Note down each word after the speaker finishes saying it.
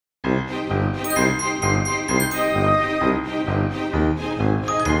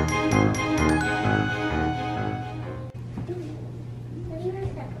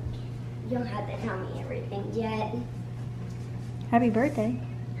Happy birthday.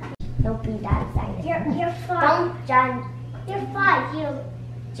 Don't be that excited. You're 5. Don't, John. You're 5. You.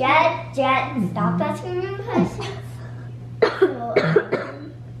 Jett, stop asking me questions.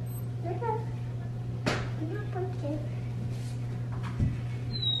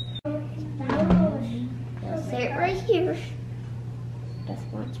 You'll say it right here. Just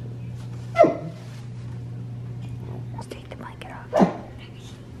watch me. Let's take the blanket off.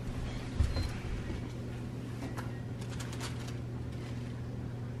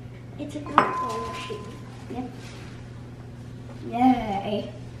 It's a gumball machine. Yep.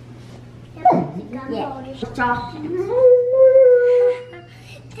 Yay. Yep, it's a gumball machine. Stop.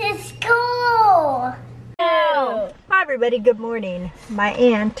 To school. Hi everybody, good morning. My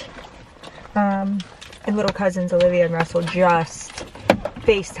aunt and little cousins Olivia and Russell just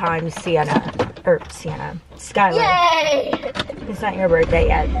FaceTimed Skylar. Yay! It's not your birthday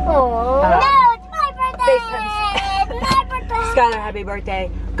yet. Oh, no, it's my birthday! It's my birthday! Skylar, happy birthday.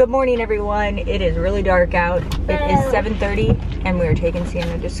 Good morning everyone. It is really dark out. It is 7:30 and we are taking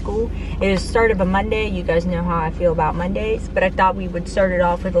Sienna to school. It is the start of a Monday. You guys know how I feel about Mondays, but I thought we would start it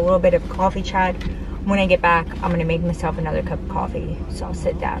off with a little bit of coffee chat. When I get back, I'm gonna make myself another cup of coffee, so I'll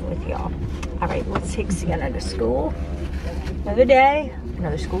sit down with y'all. All right, let's take Sienna to school. Another day,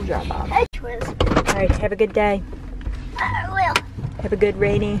 another school drop-off. All right, have a good day. I will. Have a good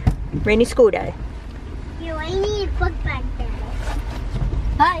rainy school day. You I need a book bag there.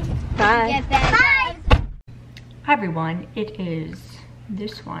 Bye. Bye. Get back. Bye. Hi everyone, it is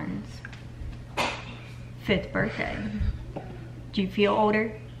this one's 5th birthday. Do you feel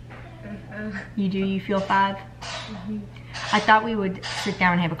older? You do? You feel 5? I thought we would sit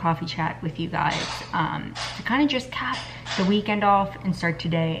down and have a coffee chat with you guys to kind of just cap the weekend off and start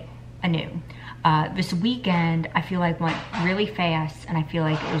today anew. This weekend I feel like went really fast and I feel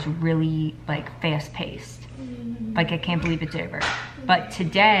like it was really like fast paced. Like I can't believe it's over. But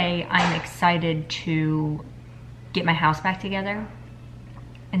today I'm excited to get my house back together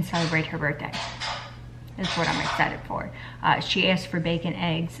and celebrate her birthday. That's what I'm excited for. She asked for bacon,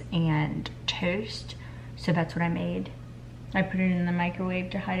 eggs, and toast, so that's what I made. I put it in the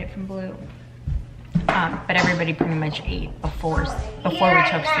microwave to hide it from Blue. But everybody pretty much ate before we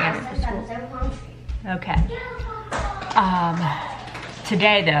took Sienna to school. Okay.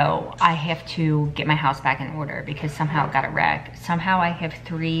 Today though, I have to get my house back in order because somehow it got a wreck. Somehow I have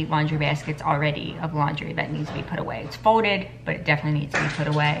 3 laundry baskets already of laundry that needs to be put away. It's folded, but it definitely needs to be put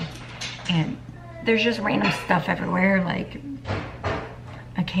away. And there's just random stuff everywhere, like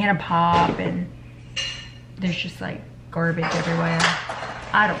a can of pop, and there's just like garbage everywhere.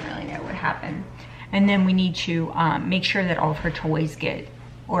 I don't really know what happened. And then we need to make sure that all of her toys get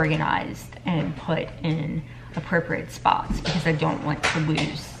organized and put in appropriate spots because I don't want to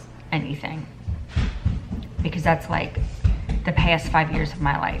lose anything. Because that's like the past 5 years of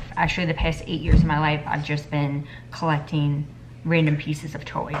my life. Actually, the past 8 years of my life, I've just been collecting random pieces of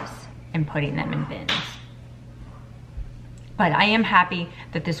toys and putting them in bins. But I am happy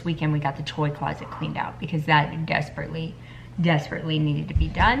that this weekend we got the toy closet cleaned out because that desperately needed to be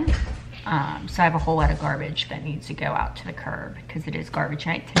done. So I have a whole lot of garbage that needs to go out to the curb because it is garbage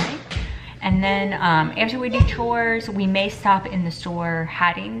night tonight. And then after we do chores, we may stop in the store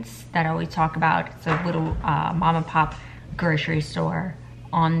Haddings that I always talk about. It's a little mom and pop grocery store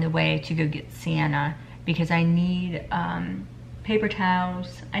on the way to go get Sienna because I need paper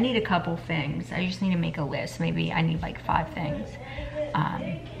towels. I need a couple things. I just need to make a list. Maybe I need like 5 things.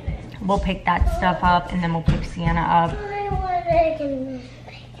 We'll pick that stuff up and then we'll pick Sienna up.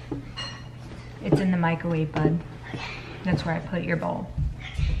 It's in the microwave, bud. That's where I put your bowl.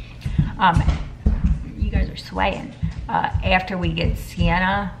 You guys are swaying. After we get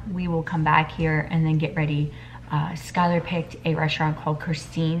Sienna, we will come back here and then get ready. Skylar picked a restaurant called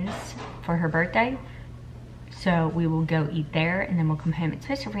Christine's for her birthday. So we will go eat there and then we'll come home. It's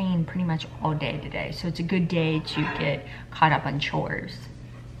supposed to rain pretty much all day today. So it's a good day to get caught up on chores.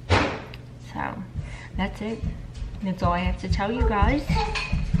 So that's it. That's all I have to tell you guys.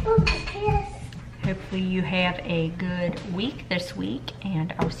 Hopefully you have a good week this week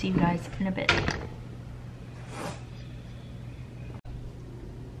and I'll see you guys in a bit.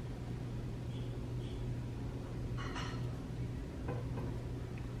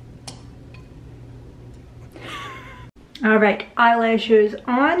 All right, eyelashes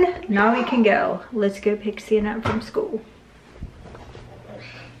on. Now we can go. Let's go pick Sienna up from school.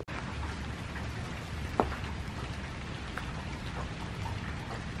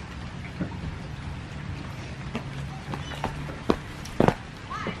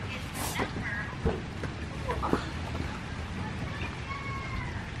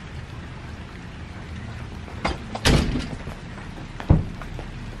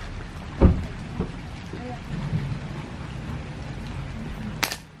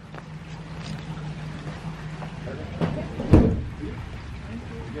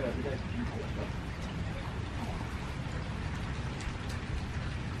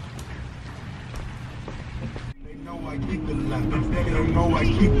 So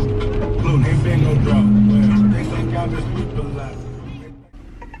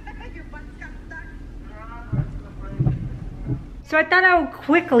I thought I would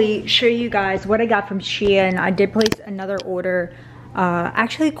quickly show you guys what I got from Shein. I did place another order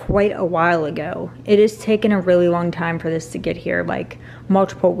actually quite a while ago. It has taken a really long time for this to get here, like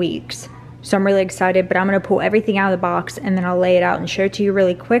multiple weeks. So I'm really excited, but I'm gonna pull everything out of the box and then I'll lay it out and show it to you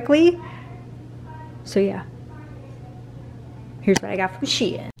really quickly. So yeah, here's what I got from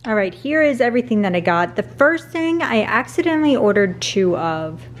Shein. All right, here is everything that I got. The first thing, I accidentally ordered 2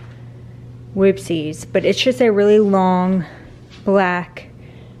 of. Whoopsies, but it's just a really long black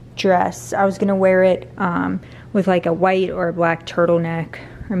dress. I was gonna wear it with like a white or a black turtleneck,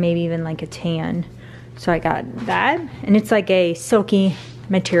 or maybe even like a tan. So I got that, and it's like a silky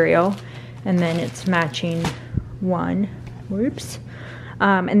material, and then it's matching one. Whoops.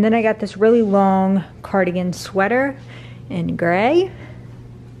 And then I got this really long cardigan sweater in gray.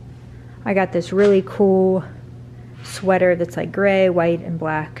 I got this really cool sweater that's like gray, white, and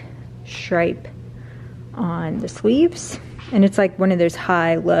black stripe on the sleeves. And it's like one of those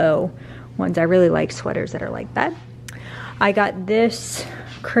high-low ones. I really like sweaters that are like that. I got this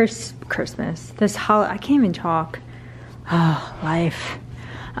Christmas, this I can't even talk. Oh, life.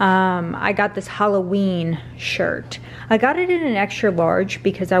 I got this Halloween shirt. I got it in an extra large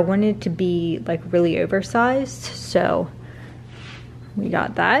because I wanted it to be like really oversized. So we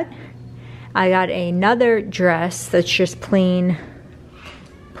got that. I got another dress that's just plain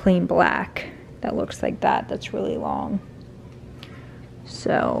black. That looks like that. That's really long.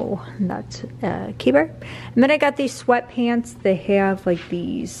 So that's a keeper. And then I got these sweatpants. They have like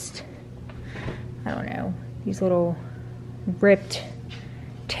these, I don't know, these little ripped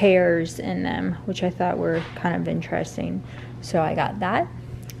tears in them, which I thought were kind of interesting. So I got that.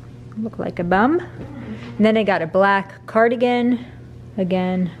 Look like a bum. And then I got a black cardigan.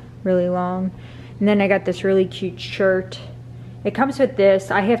 Again, really long. And then I got this really cute shirt. It comes with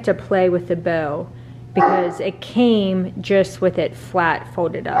this. I have to play with the bow because it came just with it flat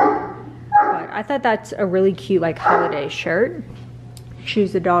folded up. But I thought that's a really cute like holiday shirt.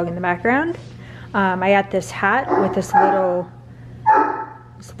 Shoes the dog in the background. I got this hat with this little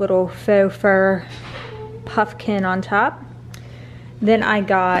faux fur puffkin on top. Then I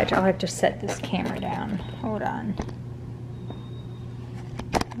got, I'll have to set this camera down. Hold on.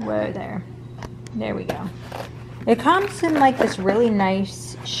 Whoa there. There we go. It comes in like this really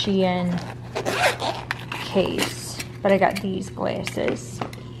nice Shein case, but I got these glasses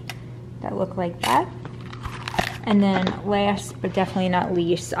that look like that. And then last but definitely not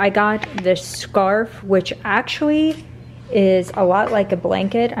least, I got this scarf, which actually is a lot like a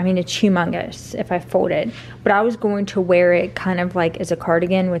blanket. I mean, it's humongous if I fold it, but I was going to wear it kind of like as a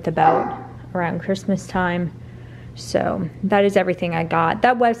cardigan with a belt around Christmas time. So that is everything I got.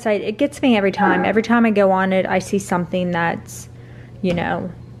 That website, it gets me every time. Every time I go on it, I see something that's, you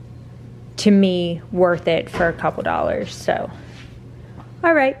know, to me worth it for a couple dollars. So,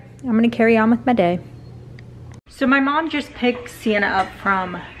 all right, I'm gonna carry on with my day. So my mom just picked Sienna up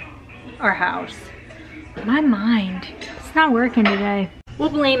from our house. My mind, it's not working today. We'll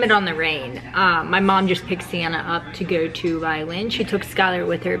blame it on the rain. My mom just picked Sienna up to go to violin. She took Skylar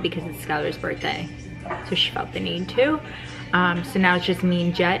with her because it's Skylar's birthday. So she felt the need to. So now it's just me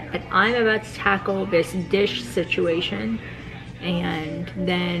and Jett, but I'm about to tackle this dish situation and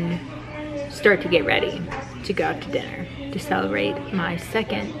then start to get ready to go out to dinner to celebrate my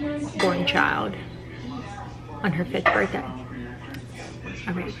second born child on her 5th birthday.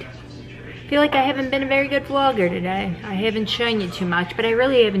 All right. I feel like I haven't been a very good vlogger today. I haven't shown you too much, but I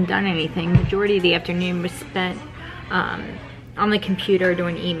really haven't done anything. Majority of the afternoon was spent on the computer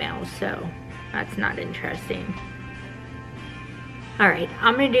doing emails, so that's not interesting. All right,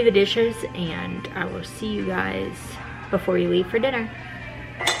 I'm gonna do the dishes and I will see you guys before you leave for dinner.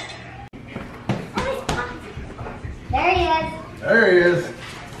 There he is. There he is.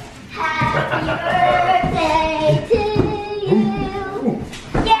 Happy birthday to you.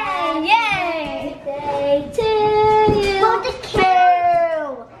 Yay, yay. Birthday to you. Hold the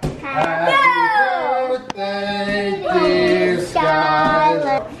candle. Happy birthday, dear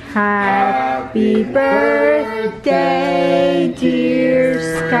Skylar. Happy birthday, dear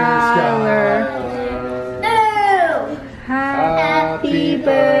Skylar. Happy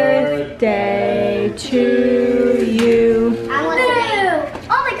birthday to you. Oh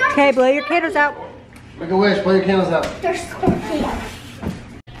my god. Okay, blow your candles out. Make a wish, blow your candles out. They're so cute.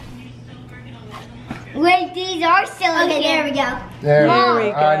 Wait, these are still in here. There we go. There Mom. we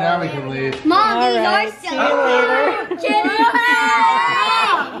go. All right, now we can leave. Mom, All these right, are still see you later.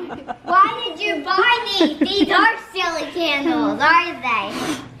 Why did you buy these? These are still candles, are they?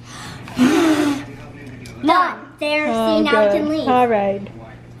 No, they're seen out and leave. All right.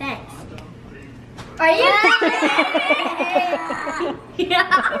 Thanks. Are you?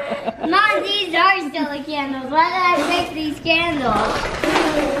 Yeah. Mom, these are still the candles. Why did I pick these candles?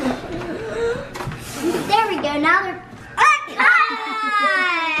 There we go. Now they're.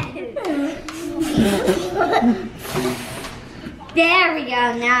 There we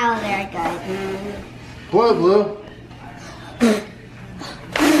go. Now they're good. Blue, blue. Good.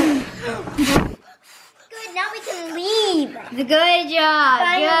 Now we can leave. Good job.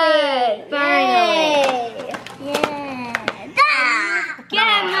 Good. Finally. Yeah.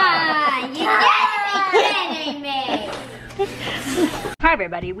 Come on. You gotta be kidding me. Hi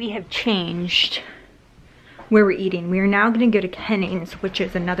everybody, we have changed where we're eating. We are now gonna go to Kenning's, which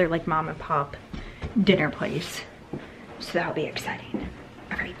is another like mom and pop dinner place. So that'll be exciting.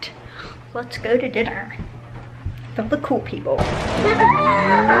 All right, let's go to dinner with all the cool people.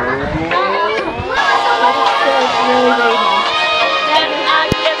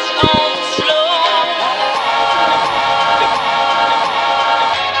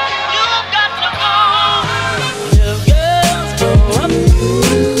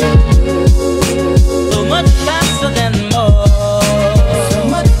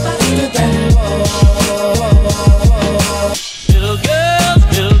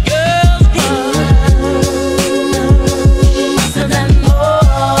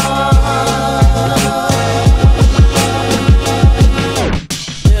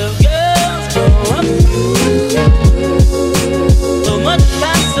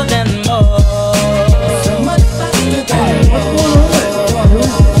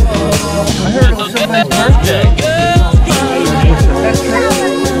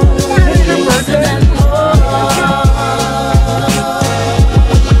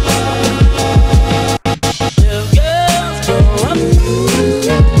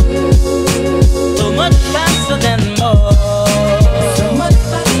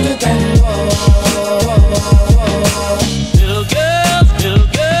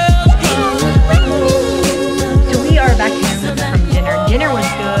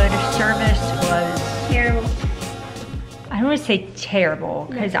 Say terrible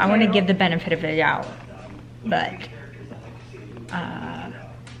because I want to give the benefit of the doubt, but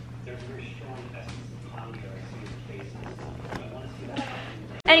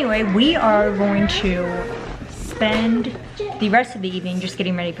anyway, we are going to spend the rest of the evening just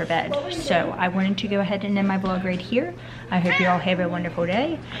getting ready for bed. So I wanted to go ahead and end my vlog right here. I hope you all have a wonderful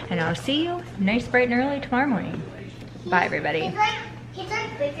day, and I'll see you nice, bright and early tomorrow morning. Bye everybody.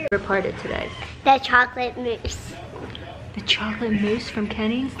 Favorite part of today? The chocolate mousse. The chocolate mousse from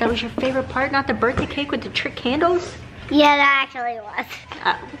Kenning's? That was your favorite part? Not the birthday cake with the trick candles? Yeah, that actually was.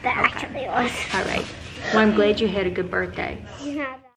 Oh, That actually was. All right. Well, I'm glad you had a good birthday. Yeah.